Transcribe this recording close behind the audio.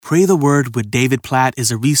Pray the Word with David Platt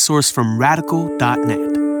is a resource from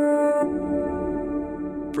radical.net.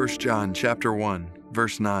 1 John chapter 1,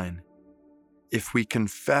 verse 9. If we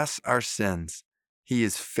confess our sins, He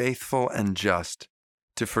is faithful and just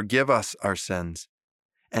to forgive us our sins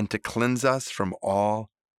and to cleanse us from all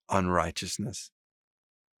unrighteousness.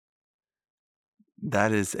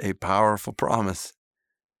 That is a powerful promise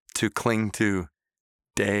to cling to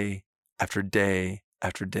day after day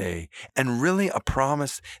after day, and really a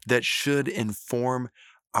promise that should inform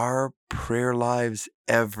our prayer lives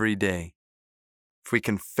every day. If we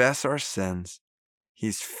confess our sins,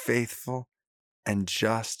 He's faithful and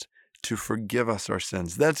just to forgive us our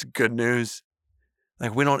sins. That's good news.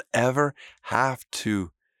 Like, we don't ever have to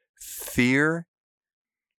fear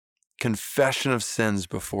confession of sins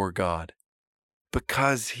before God,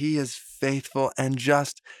 because He is faithful and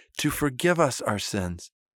just to forgive us our sins.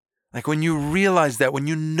 Like, when you realize that, when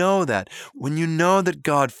you know that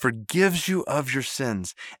God forgives you of your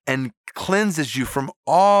sins and cleanses you from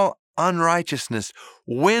all unrighteousness,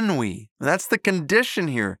 and that's the condition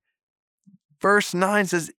here. Verse 9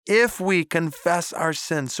 says, if we confess our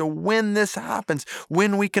sins. So when this happens,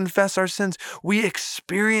 when we confess our sins, we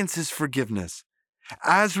experience His forgiveness.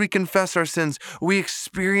 As we confess our sins, we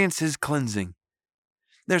experience His cleansing.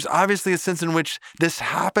 There's obviously a sense in which this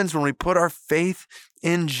happens when we put our faith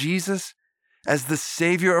in Jesus as the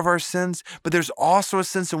Savior of our sins, but there's also a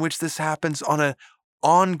sense in which this happens on an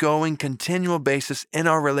ongoing, continual basis in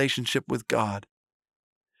our relationship with God,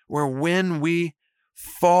 where when we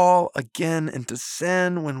fall again into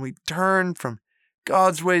sin, when we turn from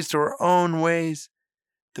God's ways to our own ways,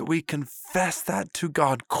 that we confess that to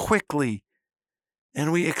God quickly,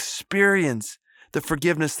 and we experience the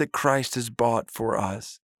forgiveness that Christ has bought for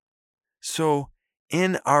us. So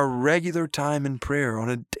in our regular time in prayer on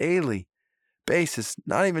a daily basis,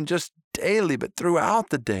 not even just daily, but throughout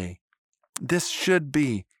the day, this should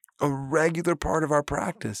be a regular part of our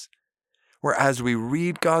practice, where as we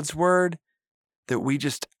read God's Word, that we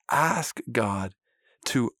just ask God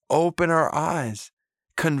to open our eyes,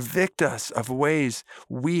 convict us of ways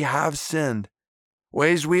we have sinned,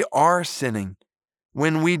 ways we are sinning.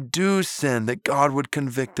 When we do sin, that God would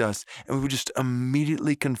convict us and we would just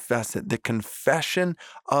immediately confess it. The confession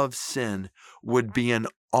of sin would be an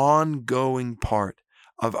ongoing part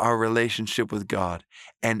of our relationship with God.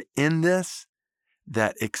 And in this,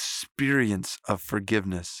 that experience of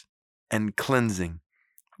forgiveness and cleansing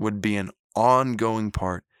would be an ongoing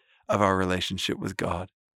part of our relationship with God.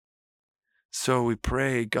 So we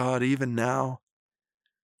pray, God, even now,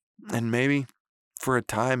 and maybe for a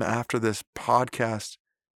time after this podcast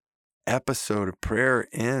episode of prayer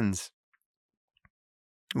ends,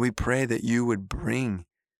 we pray that you would bring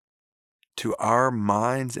to our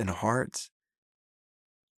minds and hearts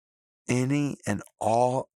any and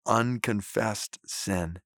all unconfessed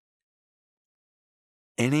sin,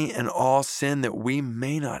 any and all sin that we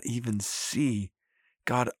may not even see.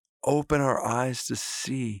 God, open our eyes to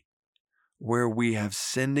see where we have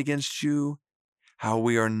sinned against you, how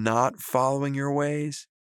we are not following your ways,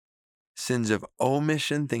 sins of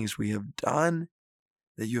omission, things we have done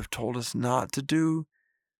that you have told us not to do,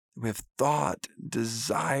 we have thought,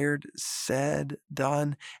 desired, said,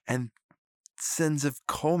 done, and sins of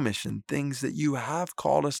commission, things that you have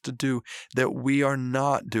called us to do that we are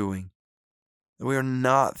not doing, that we are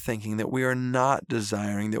not thinking, that we are not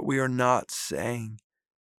desiring, that we are not saying.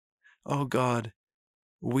 Oh God,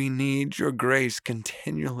 we need your grace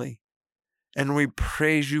continually, and we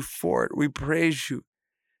praise you for it. We praise you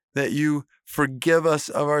that you forgive us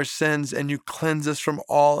of our sins and you cleanse us from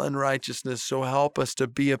all unrighteousness. So help us to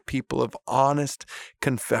be a people of honest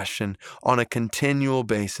confession on a continual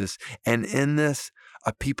basis. And in this,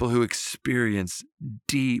 a people who experience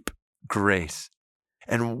deep grace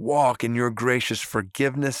and walk in your gracious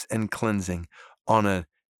forgiveness and cleansing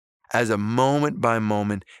as a moment by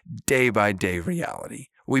moment, day by day reality.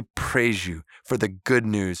 We praise you for the good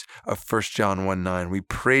news of 1 John 1:9. We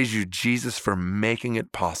praise you, Jesus, for making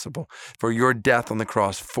it possible, for your death on the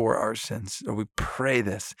cross for our sins. So we pray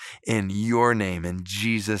this in your name, in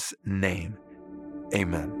Jesus' name.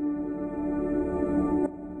 Amen.